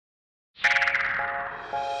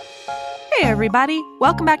Hey everybody,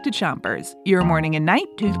 welcome back to Chompers, your morning and night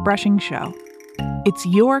toothbrushing show. It's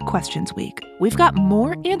your questions week. We've got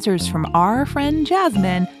more answers from our friend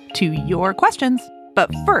Jasmine to your questions.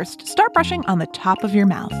 But first, start brushing on the top of your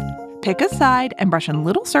mouth. Pick a side and brush in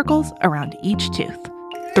little circles around each tooth.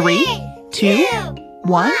 3, 2,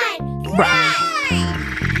 1, brush.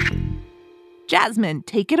 Jasmine,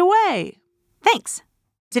 take it away. Thanks.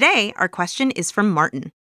 Today, our question is from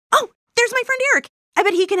Martin. Oh, there's my friend Eric. I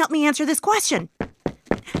bet he can help me answer this question.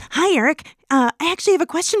 Hi, Eric. I actually have a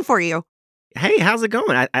question for you. Hey, how's it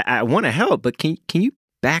going? I want to help, but can you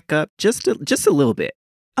back up just a little bit?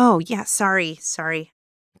 Oh, yeah, sorry.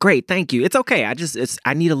 Great, thank you. It's okay.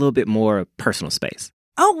 I need a little bit more personal space.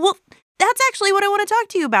 Oh, well, that's actually what I want to talk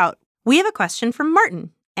to you about. We have a question from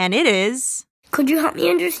Martin, and it is... Could you help me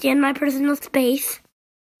understand my personal space?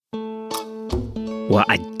 Well,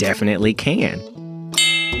 I definitely can.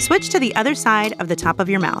 Switch to the other side of the top of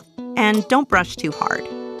your mouth, and don't brush too hard.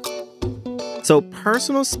 So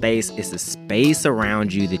personal space is the space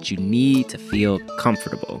around you that you need to feel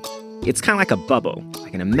comfortable. It's kind of like a bubble,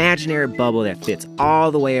 like an imaginary bubble that fits all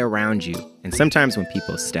the way around you. And sometimes when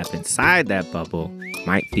people step inside that bubble, it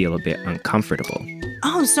might feel a bit uncomfortable.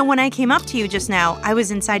 Oh, so when I came up to you just now, I was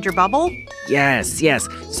inside your bubble? Yes.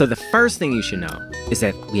 So the first thing you should know is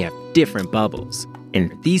that we have different bubbles. And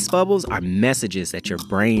these bubbles are messages that your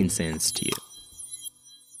brain sends to you.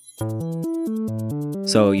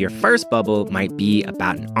 So your first bubble might be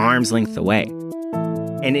about an arm's length away.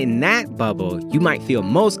 And in that bubble, you might feel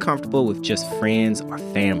most comfortable with just friends or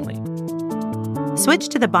family. Switch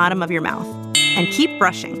to the bottom of your mouth and keep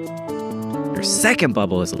brushing. Your second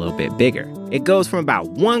bubble is a little bit bigger. It goes from about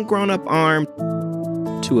 1 grown-up arm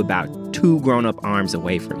to about 2 grown-up arms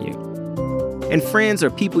away from you. And friends or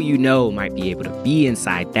people you know might be able to be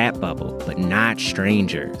inside that bubble, but not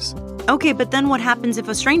strangers. Okay, but then what happens if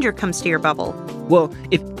a stranger comes to your bubble? Well,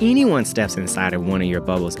 if anyone steps inside of one of your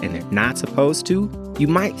bubbles and they're not supposed to, you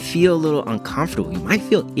might feel a little uncomfortable. You might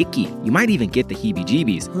feel icky. You might even get the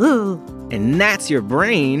heebie-jeebies. Ooh. And that's your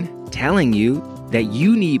brain telling you that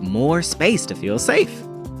you need more space to feel safe.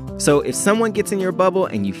 So if someone gets in your bubble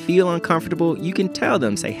and you feel uncomfortable, you can tell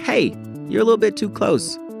them, say, hey, you're a little bit too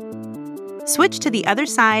close. Switch to the other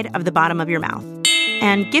side of the bottom of your mouth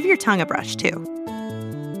and give your tongue a brush too.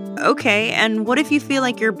 Okay, and what if you feel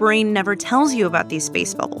like your brain never tells you about these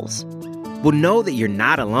space bubbles? Well, know that you're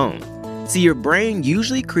not alone. See, your brain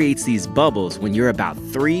usually creates these bubbles when you're about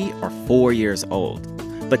 3 or 4 years old.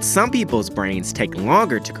 But some people's brains take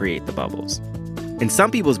longer to create the bubbles. And some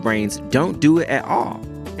people's brains don't do it at all.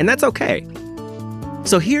 And that's okay.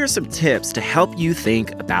 So here are some tips to help you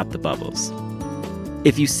think about the bubbles.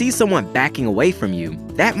 If you see someone backing away from you,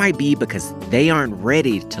 that might be because they aren't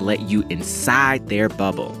ready to let you inside their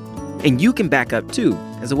bubble. And you can back up too,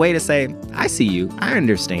 as a way to say, I see you, I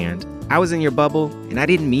understand. I was in your bubble, and I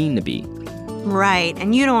didn't mean to be. Right,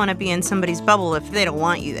 and you don't want to be in somebody's bubble if they don't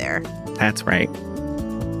want you there. That's right.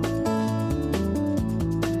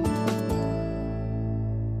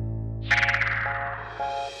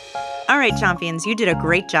 All right, Chompions, you did a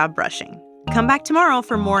great job brushing. Come back tomorrow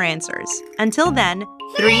for more answers. Until then,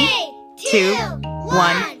 3, 2,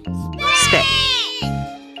 1, spit.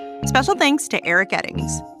 Special thanks to Eric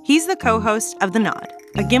Eddings. He's the co-host of The Nod,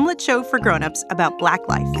 a Gimlet show for grown-ups about Black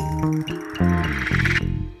life.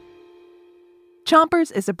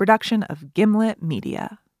 Chompers is a production of Gimlet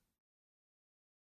Media.